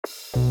Right,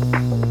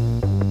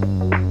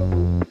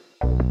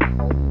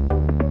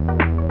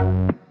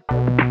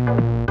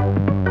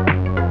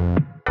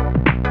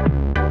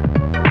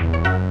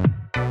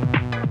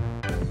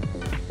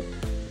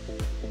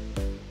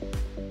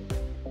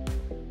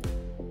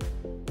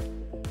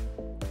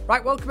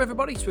 welcome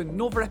everybody to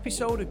another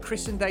episode of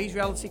Chris and Dave's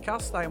Reality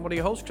Cast. I am one of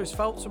your hosts, Chris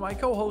Phelps, and my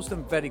co-host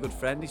and very good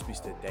friend is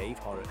Mr. Dave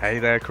Horrocks. Hey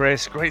there,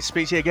 Chris. Great to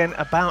speak to you again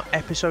about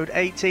episode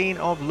 18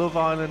 of Love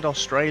Island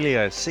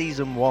Australia,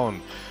 Season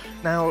 1.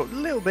 Now, a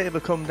little bit of a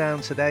come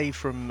down today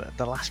from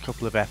the last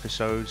couple of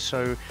episodes,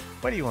 so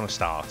where do you want to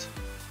start?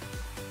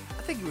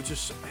 I think it was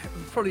just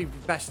probably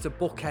best to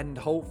bookend,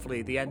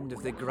 hopefully, the end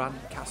of the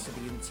Grant,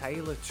 Cassidy and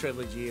Taylor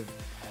trilogy of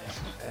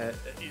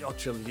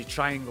trilogy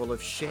triangle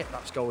of shit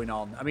that's going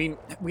on. I mean,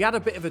 we had a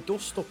bit of a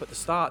dust up at the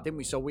start, didn't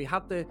we? So we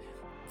had the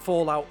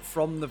fallout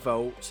from the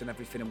votes and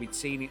everything, and we'd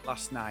seen it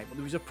last night. But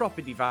there was a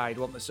proper divide,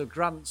 wasn't there? So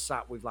Grant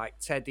sat with like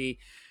Teddy,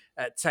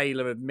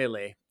 Taylor, and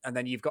Millie, and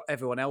then you've got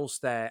everyone else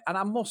there. And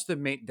I must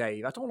admit,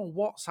 Dave, I don't know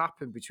what's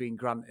happened between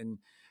Grant and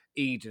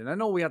Eden. I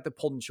know we had the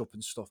punch up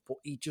and stuff, but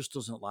he just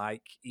doesn't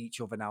like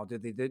each other now, do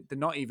they? They're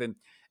not even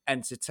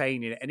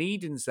entertaining it. And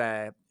Eden's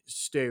there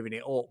stirring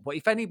it up. But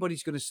if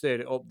anybody's going to stir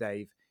it up,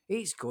 Dave,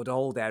 it's good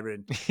old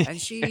Erin. And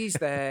she's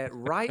there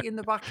right in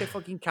the back of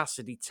fucking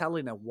Cassidy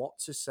telling her what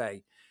to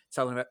say,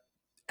 telling her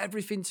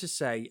everything to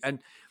say. And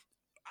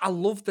I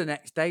love the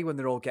next day when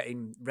they're all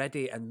getting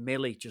ready and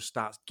Millie just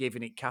starts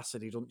giving it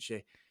Cassidy, doesn't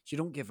she? She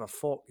don't give a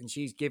fuck and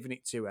she's giving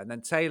it to her. And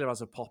then Taylor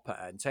has a pop at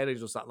her and Taylor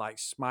does that like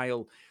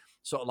smile,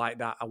 sort of like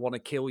that I want to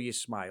kill you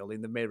smile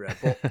in the mirror.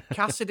 But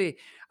Cassidy,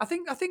 I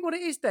think what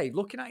it is, Dave,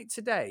 looking at it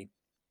today,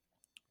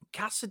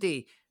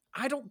 Cassidy,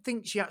 I don't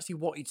think she actually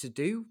wanted to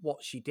do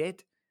what she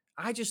did.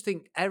 I just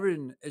think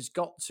Erin has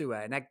got to her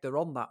and egged her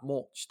on that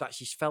much that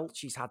she's felt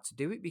she's had to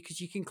do it,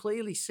 because you can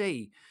clearly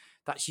see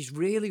that she's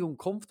really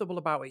uncomfortable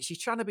about it.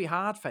 She's trying to be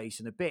hard-faced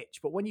and a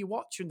bitch, but when you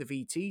watch her in the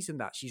VTs and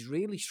that, she's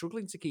really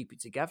struggling to keep it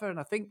together. And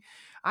I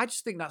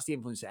just think that's the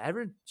influence of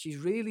Erin. She's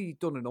really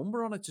done a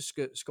number on her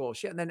to score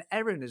shit. And then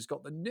Erin has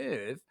got the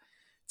nerve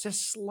to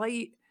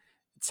slate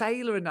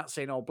Taylor and that,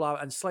 saying, oh, blah,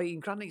 and slating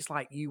Grant. It's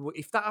like,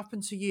 if that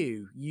happened to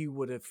you, you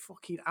would have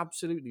fucking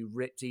absolutely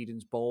ripped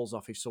Eden's balls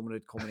off if someone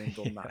had come in and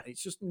done that.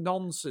 It's just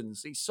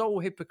nonsense. It's so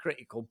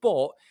hypocritical,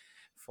 but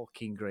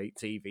fucking great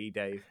TV,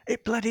 Dave.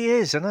 It bloody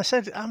is. And I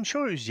said, I'm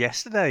sure it was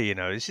yesterday,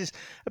 this is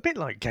a bit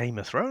like Game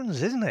of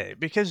Thrones, isn't it?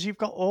 Because you've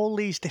got all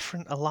these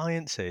different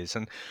alliances.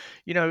 And,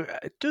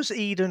 does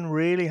Eden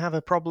really have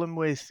a problem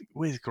with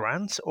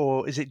Grant?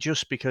 Or is it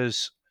just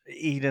because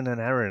Eden and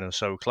Erin are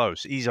so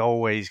close? He's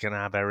always going to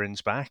have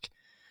Erin's back.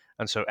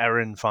 And so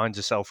Erin finds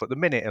herself at the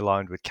minute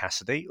aligned with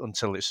Cassidy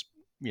until it's,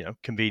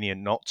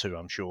 convenient not to,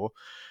 I'm sure.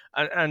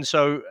 And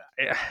so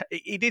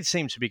he did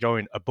seem to be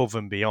going above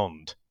and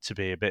beyond to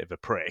be a bit of a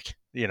prick,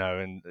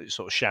 and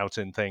sort of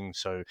shouting things.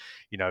 So,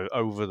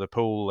 over the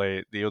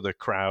pool, the other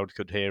crowd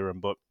could hear him.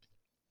 But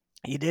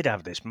you did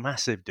have this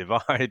massive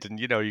divide. And,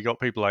 you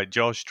got people like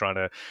Josh trying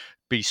to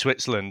be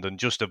Switzerland and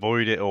just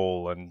avoid it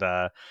all. And,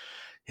 I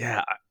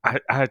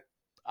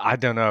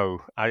don't know.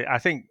 I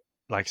think,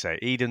 like I say,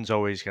 Eden's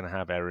always going to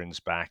have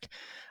Erin's back.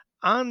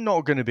 I'm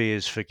not going to be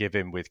as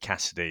forgiving with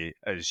Cassidy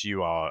as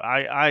you are.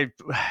 I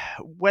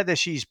whether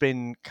she's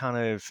been kind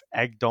of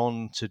egged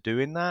on to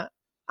doing that,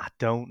 I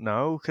don't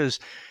know, because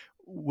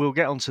we'll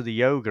get onto the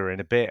yoga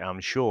in a bit, I'm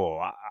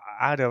sure.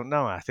 I don't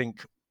know. I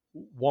think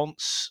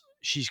once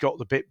she's got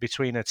the bit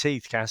between her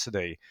teeth,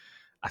 Cassidy,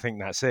 I think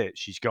that's it.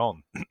 She's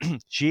gone.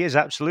 She is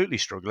absolutely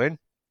struggling.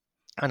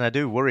 And I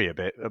do worry a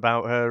bit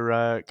about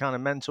her kind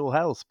of mental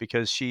health,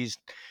 because she's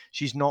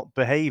not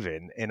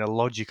behaving in a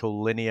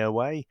logical, linear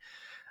way.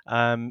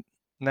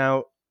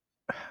 Now,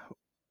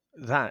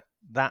 that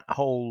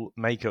whole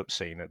makeup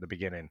scene at the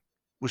beginning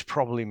was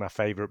probably my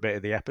favourite bit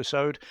of the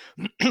episode.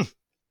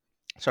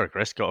 Sorry,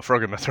 Chris, got a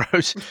frog in my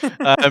throat.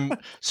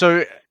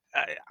 So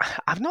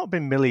I've not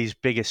been Millie's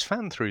biggest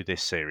fan through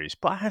this series,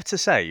 but I have to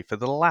say, for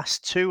the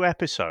last 2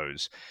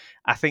 episodes,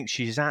 I think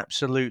she's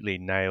absolutely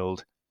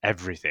nailed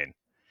everything.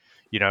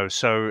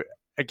 So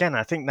again,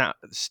 I think that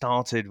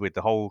started with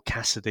the whole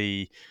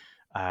Cassidy.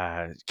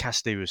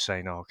 Cassidy was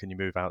saying, "Oh, can you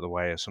move out of the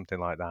way?" or something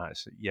like that.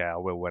 So, yeah, I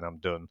will when I'm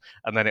done.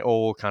 And then it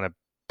all kind of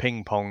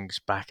ping pongs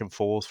back and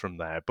forth from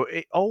there. But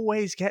it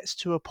always gets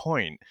to a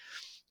point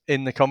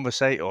in the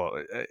conversation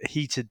or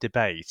heated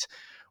debate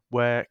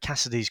where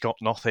Cassidy's got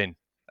nothing,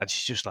 and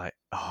she's just like,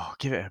 "Oh,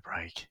 give it a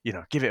break,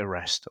 give it a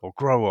rest, or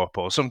grow up,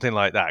 or something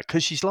like that,"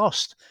 because she's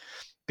lost.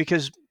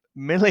 Because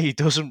Millie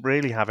doesn't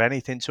really have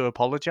anything to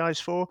apologise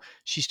for.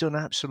 She's done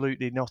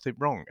absolutely nothing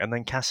wrong. And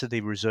then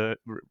Cassidy reverts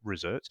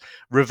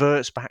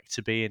back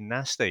to being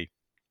nasty.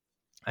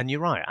 And you're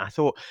right. I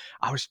thought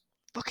I was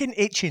fucking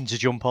itching to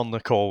jump on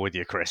the call with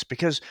you, Chris,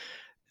 because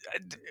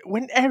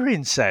when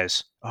Erin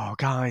says, "Oh,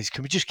 guys,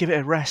 can we just give it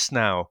a rest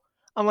now?"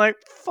 I'm like,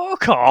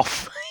 fuck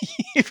off.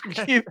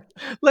 you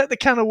let the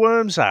can of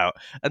worms out,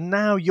 and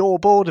now you're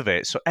bored of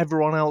it, so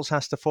everyone else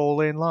has to fall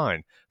in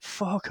line.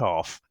 Fuck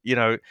off.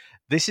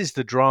 This is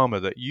the drama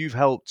that you've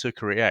helped to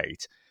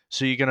create.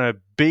 So you're going to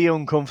be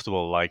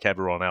uncomfortable like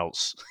everyone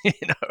else,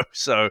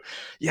 So,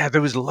 yeah, there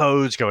was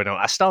loads going on.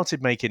 I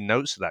started making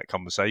notes of that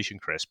conversation,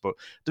 Chris, but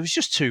there was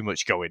just too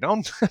much going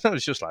on. I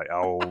was just like,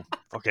 oh,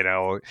 fucking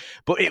hell.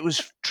 But it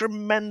was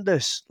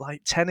tremendous,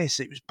 like tennis.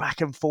 It was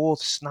back and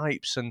forth,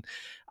 snipes, and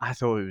I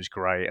thought it was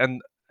great.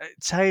 And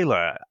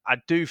Taylor, I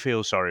do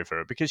feel sorry for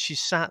her because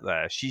she's sat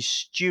there, she's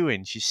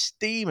stewing, she's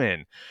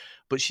steaming,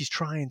 but she's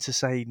trying to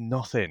say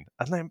nothing.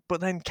 But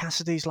then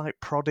Cassidy's like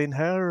prodding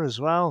her as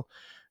well.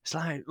 It's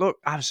like, look,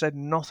 I've said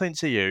nothing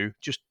to you.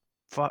 Just,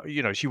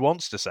 she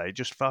wants to say,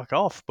 just fuck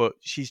off, but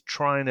she's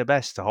trying her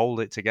best to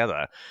hold it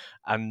together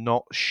and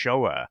not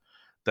show her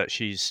that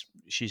she's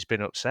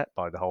been upset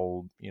by the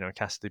whole,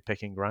 Cassidy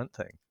picking Grant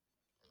thing.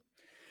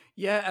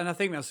 Yeah, and I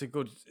think that's a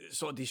good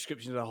sort of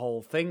description of the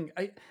whole thing.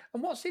 And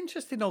what's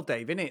interesting, though,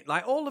 Dave, isn't it?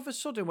 Like all of a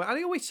sudden, and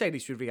I always say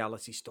this with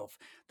reality stuff,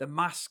 the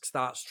mask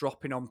starts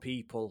dropping on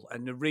people,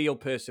 and the real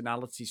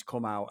personalities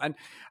come out. And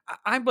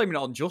I'm blaming it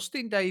on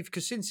Justin, Dave,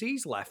 because since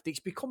he's left,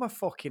 it's become a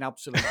fucking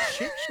absolute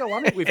shit show,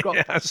 hasn't it? We've got,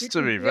 It has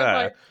to be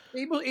fair.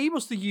 like, he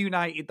must have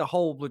united the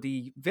whole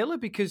bloody villa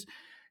because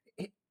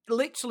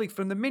literally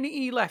from the minute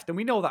he left, and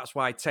we know that's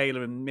why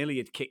Taylor and Millie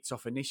had kicked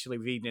off initially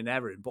with Eden and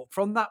Erin, but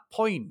from that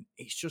point,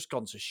 it's just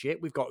gone to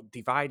shit. We've got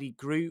divided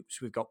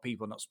groups, we've got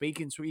people not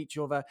speaking to each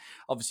other.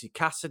 Obviously,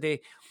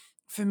 Cassidy.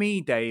 For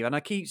me, Dave, and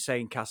I keep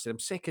saying Cassidy, I'm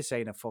sick of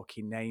saying her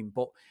fucking name,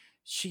 but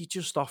she's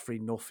just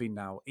offering nothing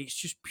now. It's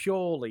just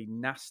purely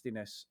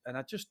nastiness, and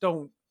I just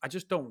don't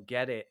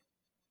get it.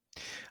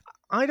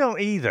 I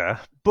don't either,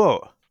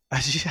 but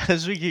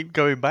as we keep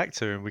going back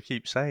to and we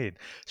keep saying,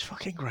 it's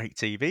fucking great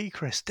TV,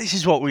 Chris. This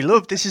is what we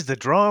love. This is the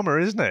drama,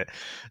 isn't it?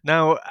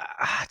 Now,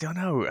 I don't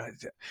know.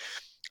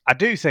 I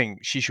do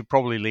think she should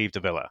probably leave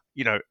the villa.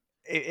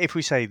 If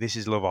we say this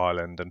is Love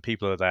Island and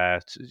people are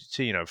there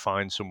to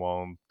find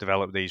someone,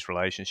 develop these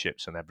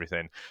relationships and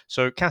everything.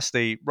 So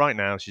Cassidy, right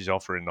now, she's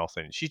offering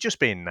nothing. She's just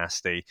being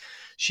nasty.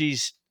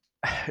 She's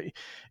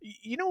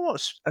you know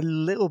what's a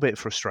little bit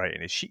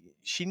frustrating is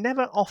she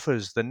never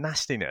offers the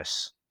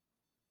nastiness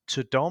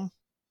to Dom.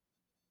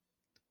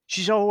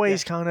 She's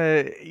always kind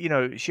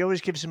of, she always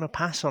gives him a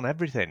pass on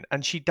everything,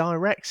 and she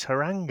directs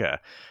her anger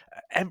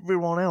at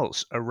everyone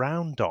else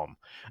around Dom.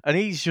 And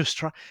he's just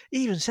he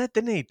even said,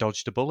 didn't he,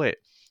 dodged a bullet.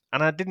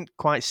 And I didn't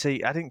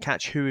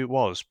catch who it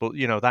was, but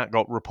that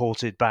got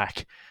reported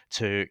back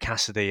to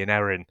Cassidy and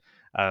Erin,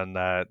 and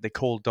they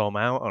called Dom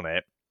out on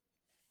it.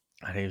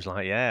 And he was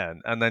like, yeah.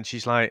 And then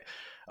she's like,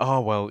 oh,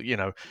 well, you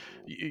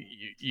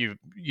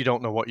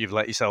don't know what you've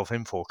let yourself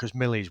in for because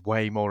Millie's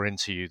way more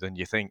into you than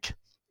you think.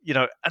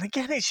 And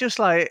again, it's just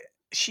like,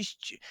 she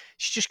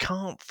just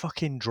can't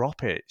fucking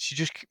drop it. She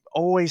just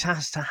always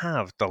has to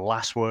have the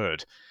last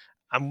word.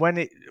 And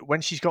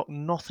when she's got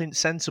nothing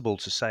sensible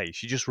to say,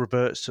 she just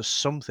reverts to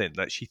something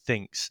that she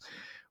thinks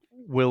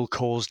will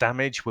cause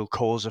damage, will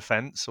cause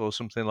offense or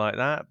something like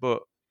that.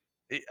 But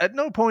at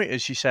no point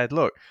has she said,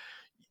 look,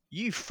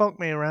 you fucked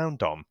me around,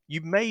 Dom.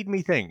 You made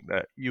me think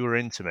that you were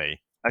into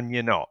me, and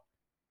you're not.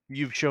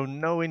 You've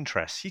shown no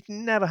interest. She's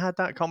never had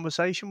that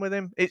conversation with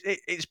him.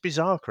 It's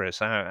bizarre, Chris,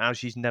 how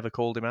she's never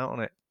called him out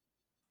on it.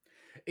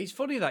 It's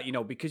funny that,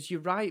 because you're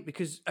right,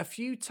 because a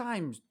few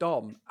times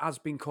Dom has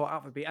been caught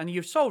out for being, and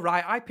you're so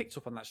right, I picked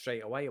up on that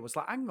straight away. I was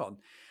like, hang on.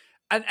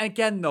 And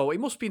again, though, it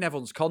must be in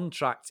everyone's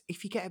contract.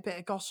 If you get a bit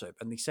of gossip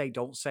and they say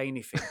don't say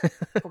anything,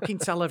 fucking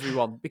tell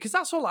everyone. Because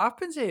that's all that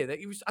happens here. That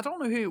I don't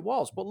know who it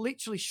was, but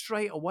literally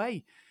straight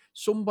away,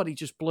 somebody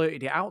just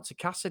blurted it out to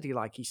Cassidy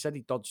like he said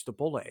he dodged a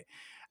bullet.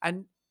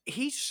 And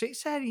he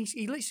sits there, he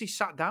literally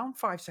sat down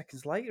 5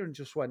 seconds later and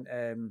just went,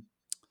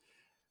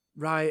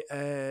 right,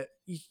 did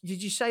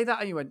you say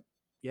that? And you went,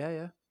 yeah,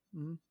 yeah.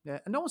 Yeah,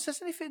 and no one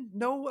says anything.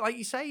 No, like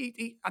you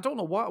say, I don't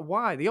know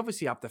why. They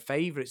obviously have the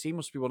favourites. He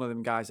must be one of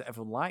them guys that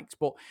everyone likes.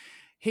 But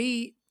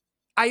I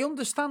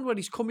understand where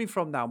he's coming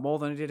from now more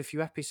than I did a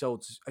few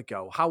episodes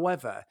ago.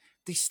 However,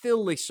 there's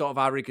still this sort of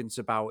arrogance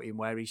about him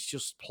where he's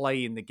just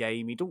playing the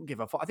game. He don't give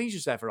a fuck. I think he's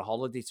just there for a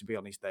holiday, to be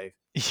honest, Dave.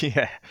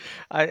 Yeah,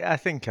 I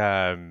think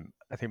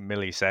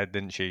Millie said,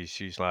 didn't she?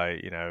 She's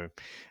like,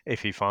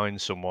 if he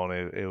finds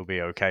someone, he'll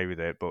be okay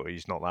with it, but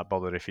he's not that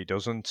bothered if he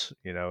doesn't,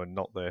 and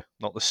not the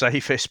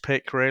safest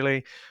pick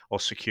really, or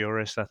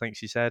securest, I think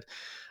she said.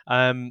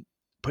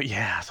 But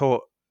yeah, I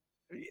thought,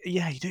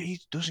 yeah, he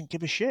doesn't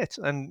give a shit,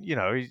 and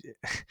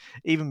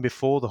even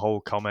before the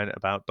whole comment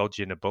about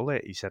dodging a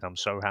bullet, he said, "I'm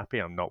so happy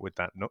I'm not with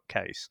that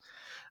nutcase."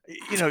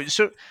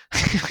 So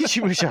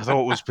which I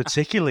thought was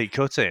particularly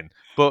cutting,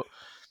 but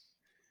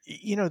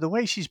the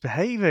way she's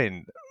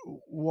behaving,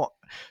 what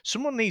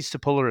someone needs to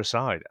pull her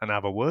aside and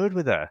have a word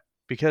with her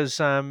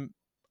because,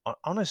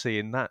 honestly,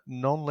 in that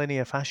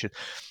non-linear fashion,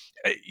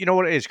 you know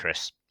what it is,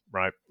 Chris.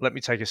 Right? Let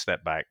me take a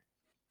step back.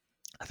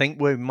 I think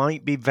we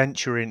might be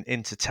venturing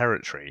into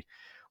territory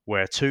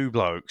where two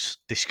blokes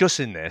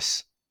discussing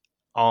this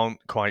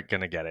aren't quite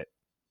going to get it.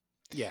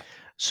 Yeah.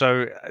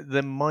 So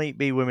there might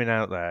be women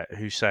out there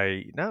who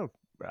say, no,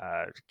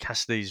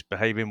 Cassidy's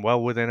behaving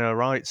well within her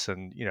rights,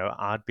 and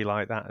I'd be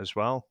like that as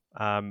well.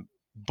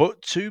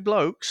 But two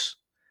blokes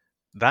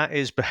that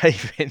is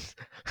behaving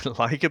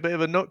like a bit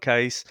of a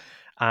nutcase,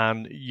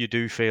 and you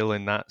do feel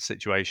in that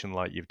situation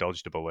like you've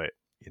dodged a bullet,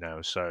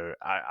 So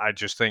I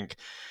just think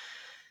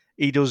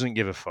he doesn't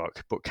give a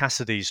fuck. But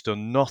Cassidy's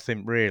done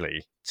nothing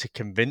really to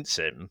convince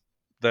him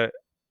that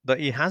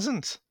he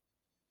hasn't.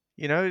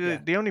 Yeah.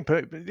 The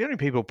only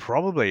people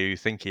probably who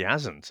think he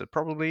hasn't are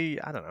probably,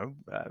 I don't know,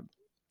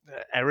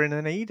 Erin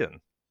and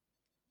Eden.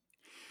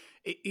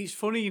 It's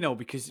funny,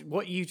 because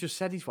what you just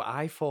said is what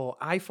I thought.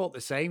 I thought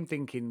the same,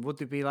 thinking, would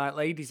there be like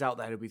ladies out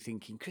there who'd be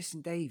thinking, Chris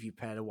and Dave, you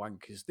pair of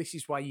wankers. This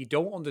is why you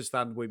don't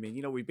understand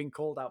women. We've been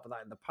called out for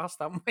that in the past,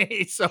 haven't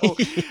we? So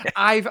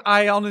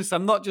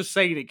I'm not just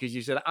saying it because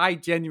you said, I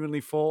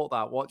genuinely thought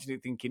that watching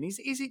it, thinking, is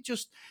it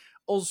just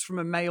us from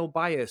a male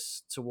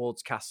bias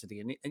towards Cassidy?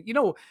 And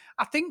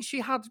I think she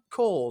had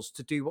cause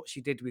to do what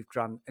she did with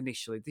Grant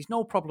initially. There's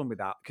no problem with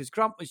that because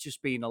Grant was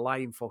just being a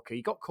lying fucker.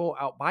 He got caught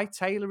out by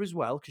Taylor as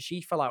well because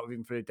she fell out with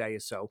him for a day or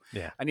so,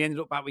 Yeah. and he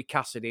ended up back with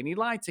Cassidy, and he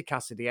lied to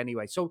Cassidy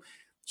anyway. So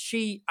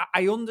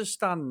I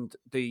understand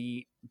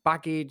the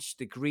baggage,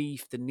 the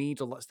grief, the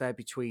needle that's there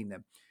between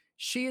them.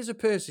 She, as a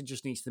person,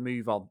 just needs to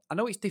move on. I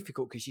know it's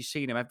difficult because she's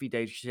seen him every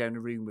day. She's in a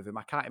room with him.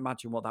 I can't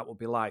imagine what that would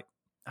be like.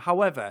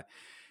 However,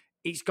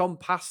 it's gone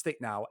past it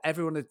now.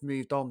 Everyone has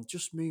moved on.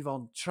 Just move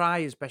on.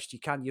 Try as best you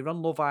can. You're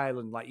on Love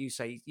Island, like you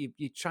say.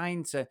 You're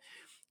trying to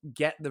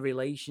get the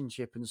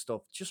relationship and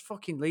stuff. Just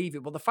fucking leave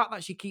it. But the fact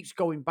that she keeps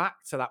going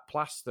back to that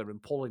plaster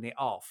and pulling it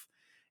off,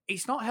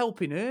 it's not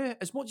helping her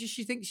as much as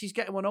she thinks she's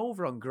getting one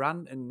over on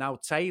Grant, and now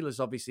Taylor's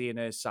obviously in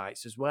her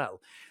sights as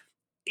well.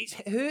 It's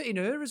hurting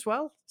her as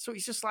well. So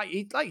it's just like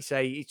you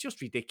say, it's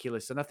just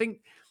ridiculous. And I think,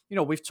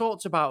 we've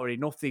talked about her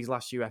enough these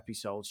last few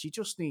episodes. She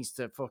just needs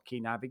to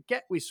fucking either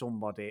get with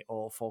somebody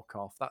or fuck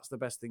off. That's the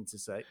best thing to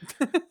say.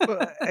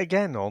 But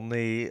again, on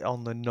the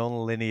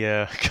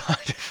non-linear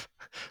kind of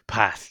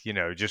path,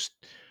 just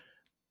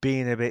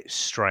being a bit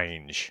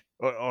strange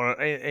or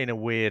in a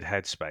weird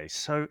headspace.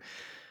 So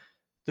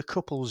the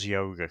couples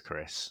yoga,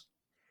 Chris.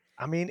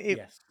 I mean,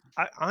 Yes.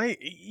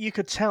 you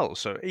could tell.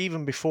 So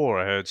even before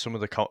I heard some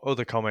of the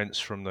other comments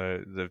from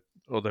the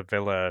other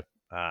villa,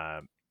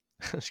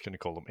 I was going to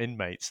call them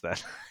inmates then,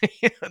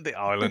 the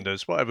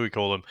islanders, whatever we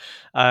call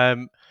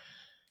them.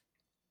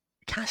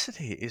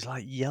 Cassidy is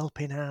like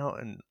yelping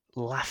out and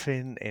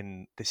laughing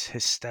in this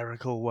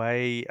hysterical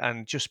way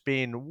and just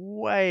being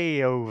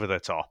way over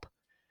the top.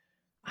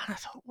 And I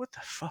thought, what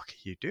the fuck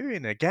are you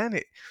doing? Again,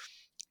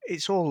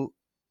 it's all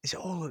it's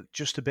all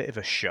just a bit of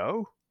a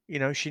show.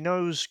 She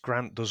knows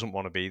Grant doesn't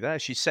want to be there.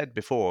 She said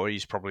before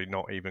he's probably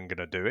not even going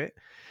to do it.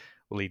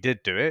 Well, he did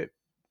do it,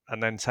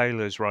 and then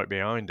Taylor's right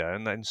behind her,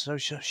 and then so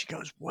she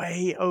goes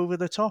way over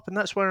the top, and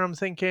that's where I'm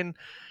thinking,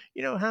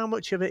 how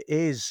much of it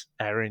is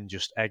Erin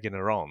just egging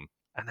her on,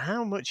 and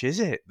how much is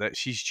it that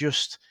she's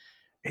just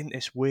in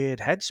this weird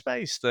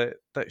headspace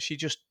that she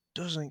just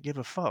doesn't give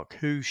a fuck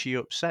who she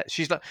upsets.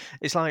 She's like,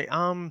 it's like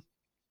I'm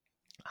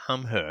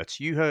hurt.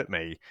 You hurt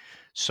me.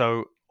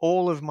 So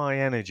all of my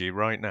energy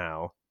right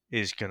now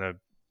is going to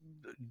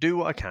do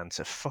what I can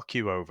to fuck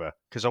you over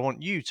because I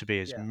want you to be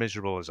as Yeah.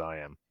 miserable as I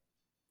am.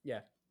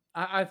 Yeah.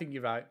 I think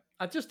you're right.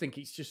 I just think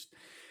it's just,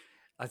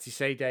 as you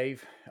say,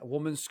 Dave, a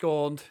woman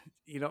scorned.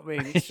 You know what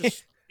I mean?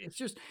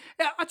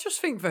 Yeah, I just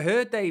think for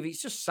her, Dave,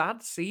 it's just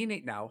sad seeing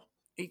it now.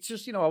 It's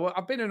just,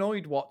 I've been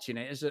annoyed watching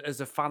it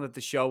as a fan of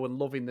the show and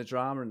loving the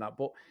drama and that.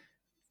 But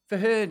for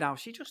her now,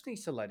 she just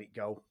needs to let it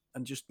go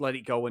and just let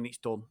it go when it's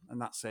done.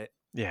 And that's it.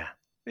 Yeah.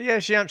 Yeah,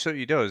 she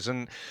absolutely does.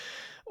 And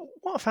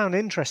what I found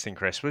interesting,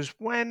 Chris, was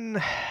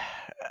when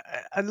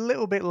a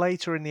little bit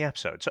later in the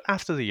episode, so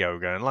after the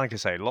yoga, and like I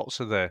say, lots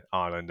of the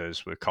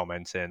Islanders were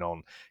commenting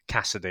on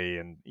Cassidy,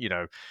 and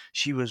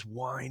she was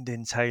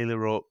winding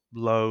Taylor up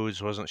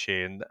loads, wasn't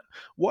she? And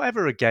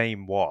whatever a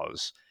game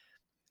was,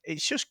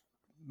 it's just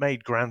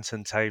made Grant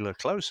and Taylor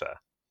closer.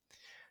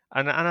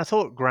 And I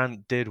thought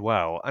Grant did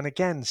well. And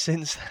again,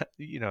 since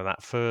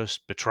that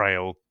first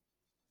betrayal,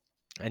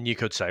 and you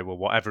could say, well,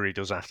 whatever he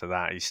does after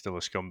that, he's still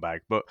a scumbag.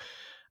 But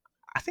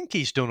I think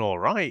he's done all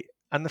right.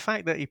 And the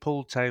fact that he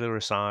pulled Taylor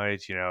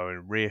aside,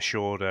 and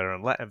reassured her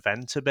and let her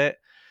vent a bit,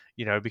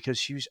 because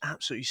she was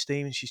absolutely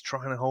steaming. She's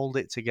trying to hold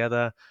it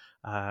together,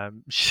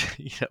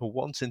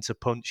 wanting to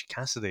punch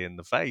Cassidy in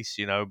the face,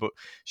 but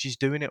she's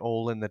doing it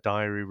all in the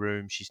diary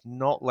room. She's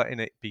not letting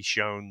it be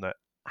shown that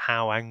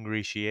how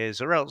angry she is,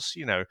 or else,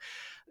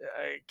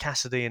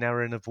 Cassidy and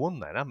Erin have won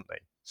then, haven't they?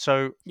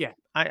 So Yeah.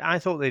 I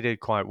thought they did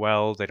quite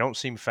well. They don't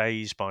seem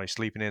phased by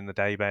sleeping in the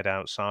daybed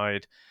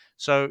outside.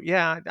 So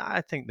yeah,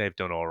 I think they've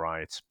done all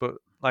right. But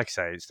like I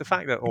say, it's the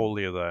fact that all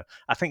the other,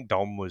 I think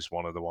Dom was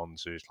one of the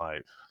ones who's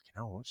like,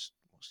 what's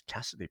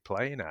Cassidy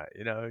playing at?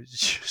 It's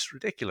just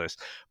ridiculous.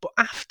 But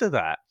after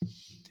that,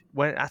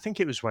 when I think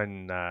it was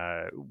when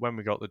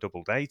we got the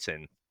double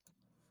dating,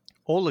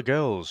 all the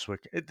girls were.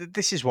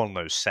 This is one of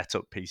those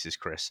setup pieces,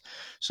 Chris.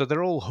 So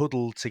they're all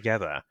huddled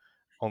together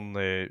on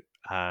the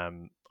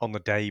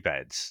day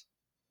beds.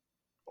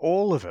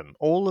 All of them,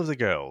 all of the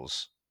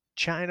girls,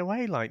 chatting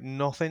away like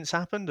nothing's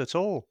happened at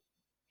all.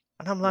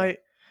 And I'm Yeah. like,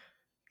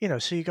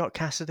 so you got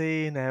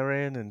Cassidy and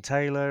Erin and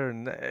Taylor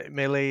and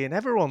Millie and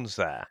everyone's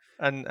there.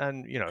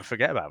 And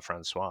forget about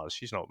Francoise.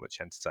 She's not much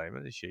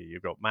entertainment, is she?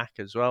 You've got Mac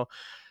as well.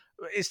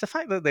 It's the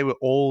fact that they were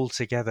all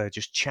together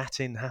just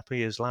chatting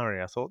happy as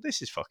Larry. I thought,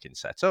 this is fucking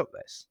set up,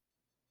 this.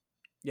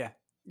 Yeah,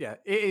 yeah,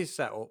 it is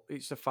set up.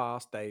 It's a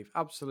farce, Dave.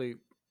 Absolute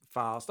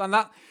farce, and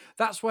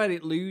that's where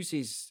it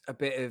loses a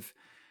bit of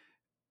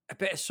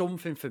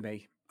something for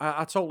me.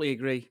 I totally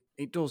agree.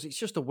 It does. It's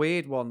just a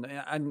weird one,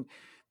 and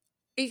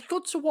it's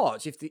good to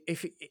watch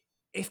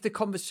if the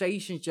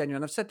conversation's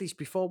genuine. I've said this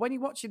before. When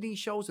you're watching these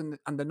shows and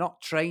they're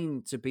not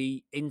trained to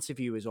be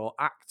interviewers or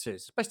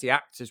actors, especially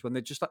actors, when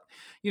they're just like,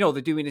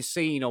 they're doing a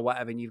scene or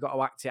whatever, and you've got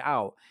to act it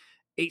out.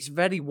 It's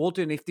very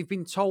wooden. If they've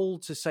been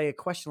told to say a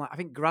question, like I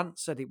think Grant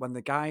said it when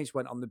the guys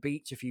went on the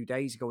beach a few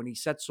days ago, and he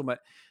said something,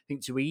 I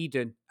think, to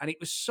Eden, and it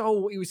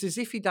was as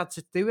if he'd had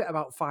to do it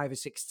about 5 or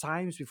 6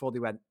 times before they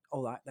went,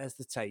 "Oh, there's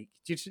the take."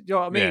 Do you know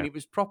what I mean? Yeah. It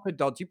was proper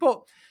dodgy,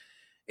 but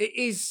it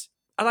is.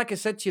 And like I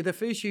said to you, the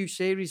first few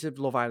series of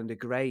Love Island are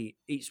great.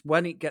 It's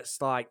when it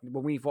gets like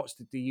when we've watched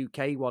the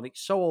UK one,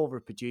 it's so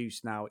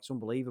overproduced now. It's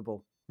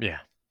unbelievable. Yeah.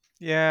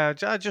 Yeah,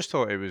 I just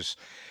thought it was,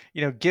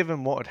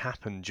 given what had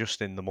happened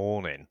just in the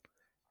morning,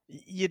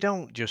 you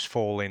don't just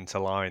fall into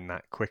line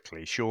that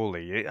quickly,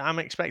 surely. I'm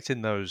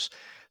expecting those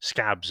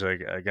scabs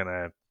are going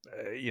to,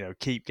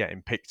 keep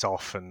getting picked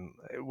off and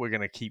we're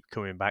going to keep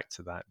coming back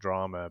to that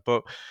drama.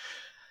 But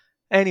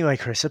anyway,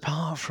 Chris,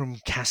 apart from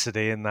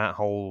Cassidy and that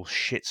whole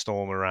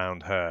shitstorm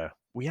around her,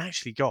 we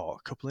actually got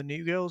a couple of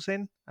new girls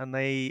in and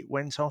they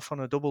went off on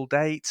a double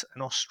date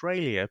and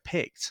Australia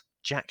picked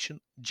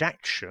Jackson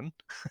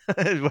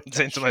went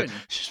into my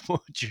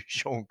Jackson.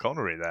 Sean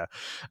Connery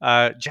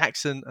there.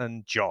 Jackson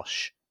and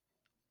Josh.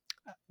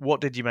 What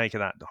did you make of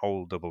that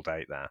whole double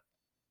date there?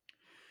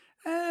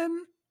 I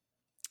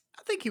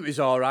think it was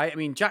all right. I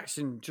mean,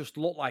 Jackson just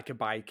looked like a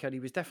biker. He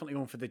was definitely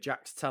going for the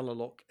Jax Teller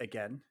look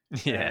again.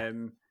 Yeah.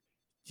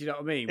 Do you know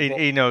what I mean? He, But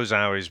he knows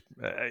how his,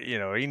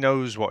 he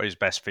knows what his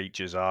best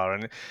features are.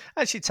 And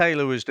actually,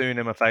 Taylor was doing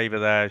him a favor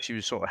there. She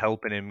was sort of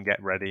helping him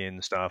get ready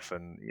and stuff.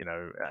 And,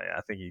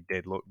 I think he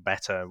did look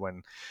better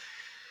when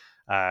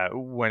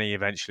he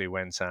eventually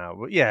went out.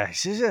 But yeah,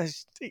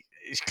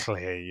 it's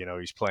clear,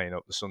 he's playing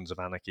up the Sons of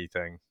Anarchy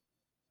thing.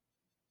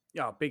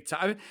 yeah, big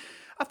time.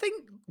 I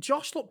think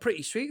Josh looked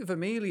pretty sweet with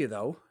Amelia,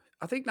 though.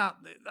 I think that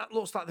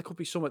looks like there could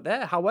be something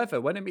there. However,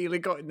 when Amelia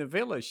got in the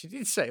villa, she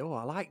did say, "Oh,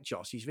 I like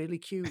Josh. He's really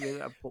cute.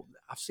 But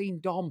I've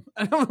seen Dom,"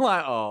 and I'm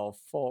like, "Oh,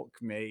 fuck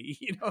me,"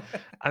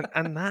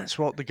 And that's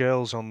what the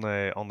girls on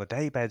the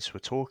day beds were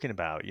talking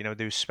about.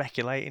 They were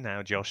speculating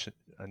how Josh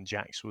and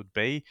Jax would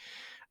be,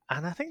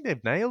 and I think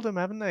they've nailed him,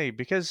 haven't they?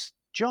 Because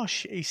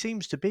Josh, he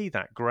seems to be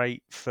that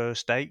great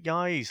first date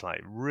guy. He's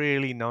like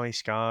really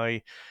nice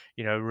guy,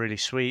 really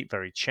sweet,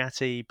 very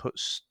chatty,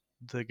 puts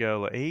the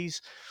girl at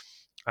ease.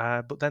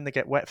 But then they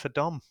get wet for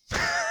Dom.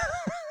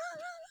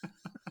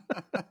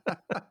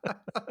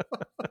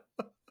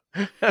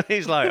 And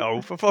he's like,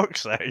 "Oh, for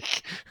fuck's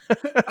sake!"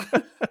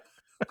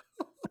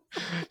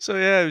 So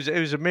yeah, it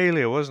was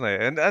Amelia, wasn't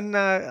it? And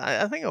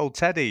I think old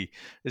Teddy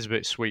is a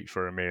bit sweet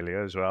for Amelia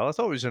as well. I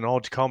thought it was an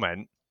odd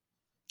comment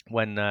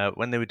when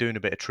they were doing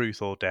a bit of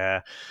truth or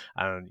dare,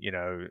 and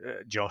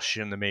Josh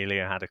and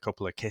Amelia had a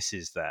couple of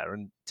kisses there,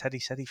 and Teddy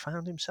said he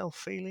found himself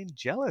feeling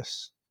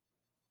jealous.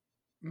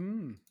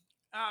 Mm.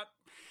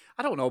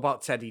 I don't know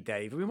about Teddy,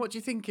 Dave. I mean, what do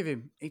you think of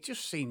him? He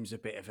just seems a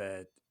bit of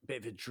a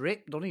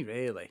drip, doesn't he?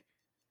 Really?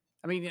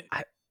 I mean,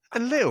 A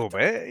little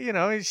bit,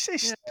 yeah.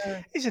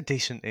 he's a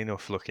decent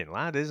enough looking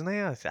lad, isn't he?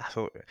 I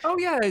thought Oh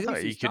yeah, he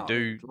he's could not a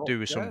do drop.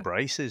 with some Yeah,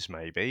 braces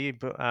maybe,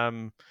 but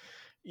I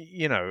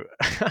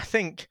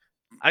think,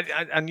 I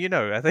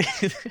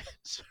think.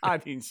 I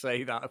didn't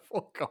say that.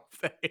 Fuck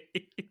off,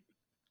 Dave.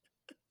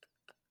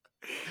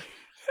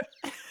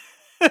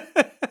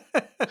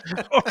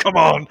 Oh, come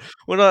on,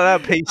 we're not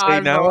that PC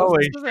I'm now, not are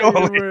we? saying a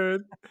Surely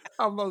word.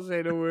 I'm not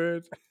saying a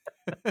word.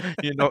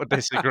 you're not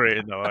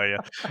disagreeing, though, are you?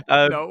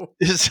 No.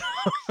 So,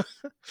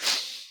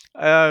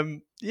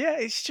 yeah,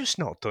 it's just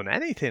not done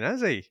anything,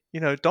 has he?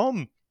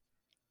 Dom,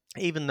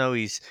 even though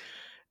he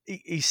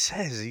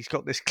says he's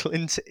got this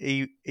Clint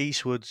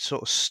Eastwood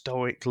sort of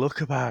stoic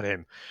look about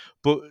him,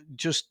 but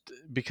just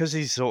because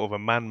he's sort of a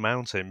man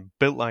mountain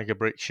built like a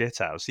brick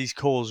shithouse, he's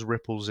caused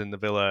ripples in the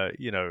villa,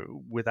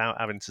 without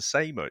having to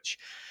say much.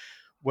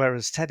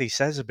 Whereas Teddy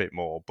says a bit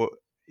more, but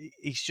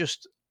he's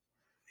just.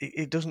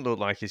 It doesn't look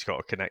like he's got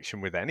a connection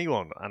with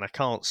anyone, and I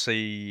can't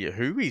see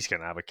who he's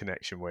going to have a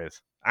connection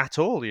with at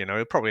all.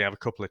 He'll probably have a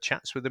couple of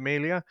chats with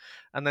Amelia,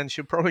 and then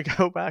she'll probably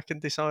go back and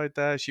decide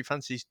she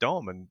fancies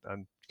Dom,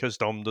 and because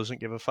Dom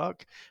doesn't give a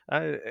fuck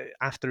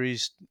after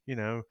he's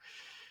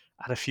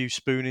had a few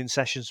spooning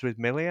sessions with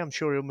Millie, I'm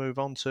sure he'll move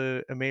on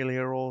to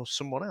Amelia or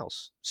someone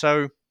else.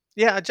 So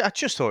yeah, I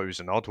just thought it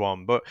was an odd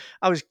one, but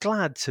I was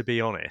glad, to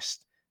be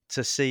honest,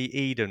 to see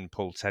Eden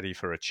pull Teddy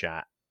for a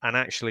chat and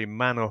actually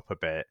man up a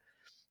bit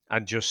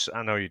and just,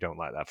 I know you don't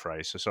like that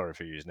phrase, so sorry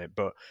for using it,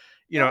 but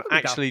No, don't be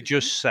daft. actually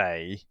just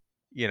say,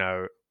 you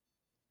know,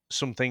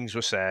 some things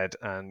were said,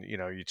 and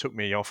you took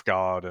me off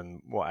guard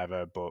and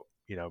whatever, but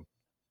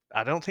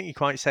I don't think he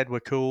quite said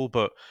we're cool,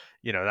 but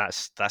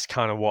that's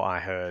kind of what I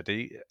heard.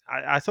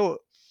 I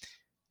thought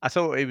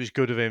it was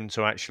good of him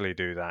to actually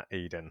do that,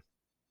 Eden.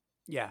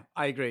 Yeah,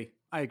 I agree.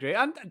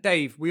 And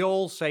Dave, we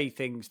all say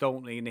things,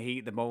 don't we, in the heat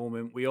of the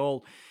moment. We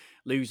all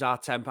lose our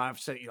temper. I've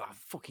said, I'm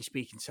fucking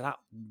speaking to that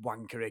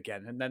wanker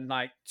again. And then,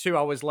 like, 2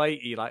 hours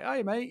later, you're like,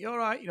 hey, mate, you're all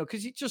right.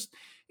 Because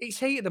it's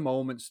heat of the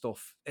moment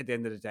stuff at the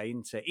end of the day,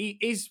 isn't it?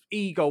 His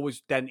ego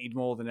was dented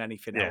more than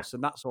anything Yeah. else.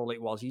 And that's all it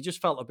was. He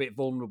just felt a bit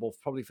vulnerable,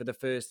 probably for the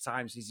first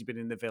time since he's been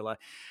in the Villa.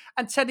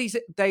 And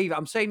Dave,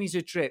 I'm saying he's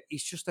a drip.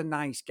 He's just a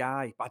nice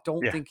guy. But I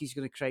don't think he's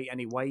going to create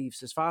any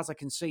waves. As far as I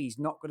can see, he's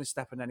not going to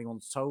step on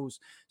anyone's toes.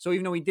 So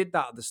even though he did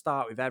that at the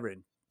start with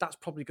Erin, that's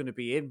probably going to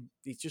be him.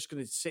 He's just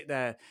going to sit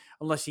there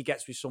unless he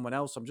gets with someone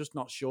else. I'm just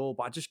not sure,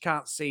 but I just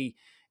can't see.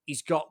 He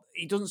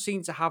doesn't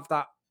seem to have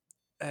that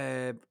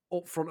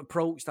upfront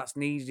approach that's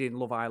needed in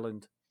Love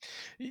Island.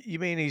 You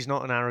mean he's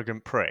not an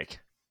arrogant prick?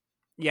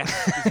 Yes,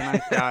 he's a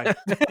nice guy.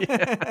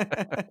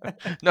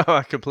 No,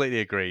 I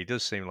completely agree. He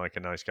does seem like a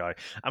nice guy.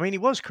 I mean, he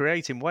was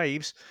creating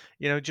waves,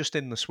 just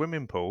in the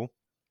swimming pool.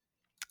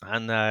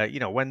 And,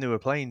 when they were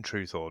playing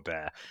Truth or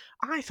Dare,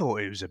 I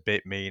thought it was a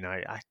bit mean.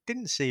 I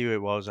didn't see who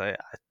it was. I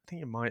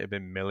think it might have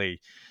been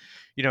Millie.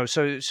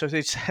 So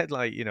they said,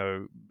 like,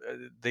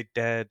 they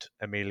dared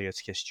Amelia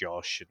to kiss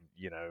Josh. And,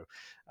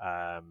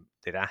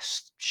 they'd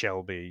asked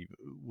Shelby,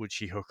 would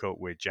she hook up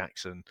with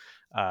Jackson?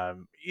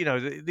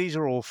 These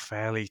are all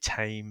fairly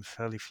tame,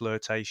 fairly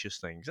flirtatious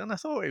things. And I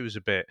thought it was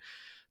a bit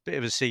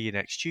of a see you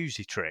next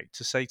Tuesday trick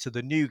to say to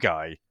the new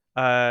guy,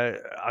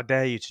 I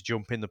dare you to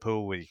jump in the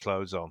pool with your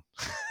clothes on.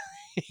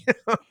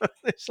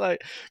 It's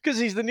like, because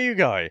he's the new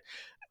guy.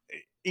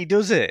 He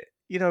does it,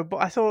 but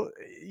I thought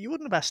you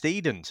wouldn't have asked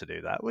Eden to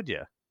do that, would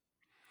you?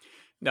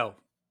 No.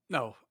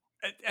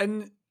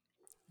 And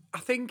I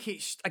think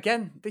this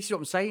is what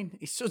I'm saying.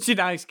 He's such a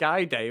nice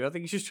guy, Dave. I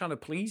think he's just trying to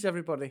please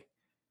everybody.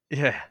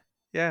 Yeah.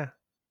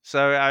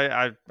 So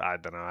I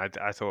don't know.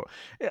 I thought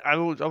I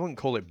wouldn't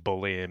call it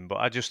bullying, but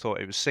I just thought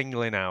it was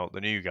singling out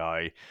the new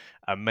guy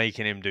and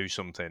making him do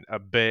something a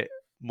bit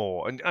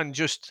more, and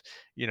just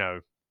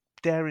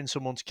daring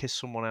someone to kiss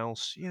someone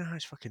else.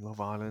 It's fucking Love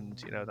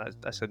Island.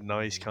 That's a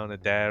nice kind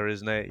of dare,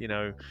 isn't it?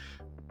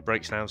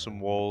 Breaks down some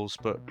walls,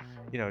 but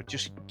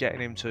just getting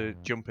him to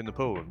jump in the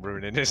pool and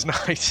ruining his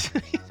night.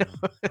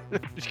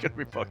 It's gonna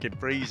be fucking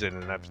freezing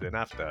and everything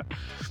after.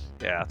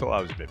 Yeah, I thought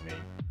that was a bit mean.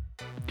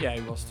 Yeah,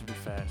 it was, to be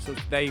fair. So,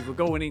 Dave, we're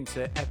going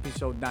into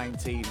episode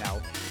 19 now.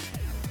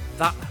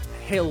 That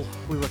hill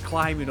we were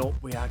climbing up,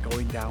 we are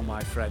going down,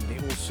 my friend.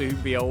 It will soon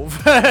be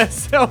over.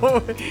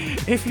 So,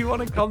 if you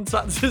want to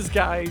contact us,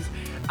 guys,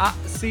 at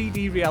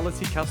CD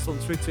RealityCast on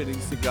Twitter and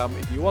Instagram.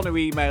 If you want to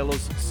email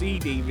us,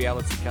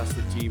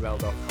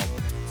 cdrealitycast@gmail.com.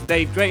 So,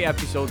 Dave, great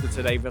episode for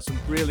today. We've got some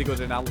really good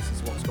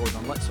analysis of what's going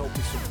on. Let's hope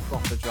there's some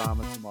proper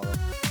drama tomorrow.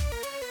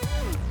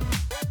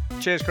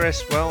 Cheers,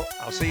 Chris. Well,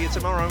 I'll see you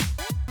tomorrow.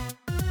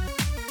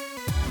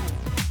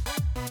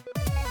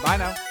 Bye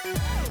now.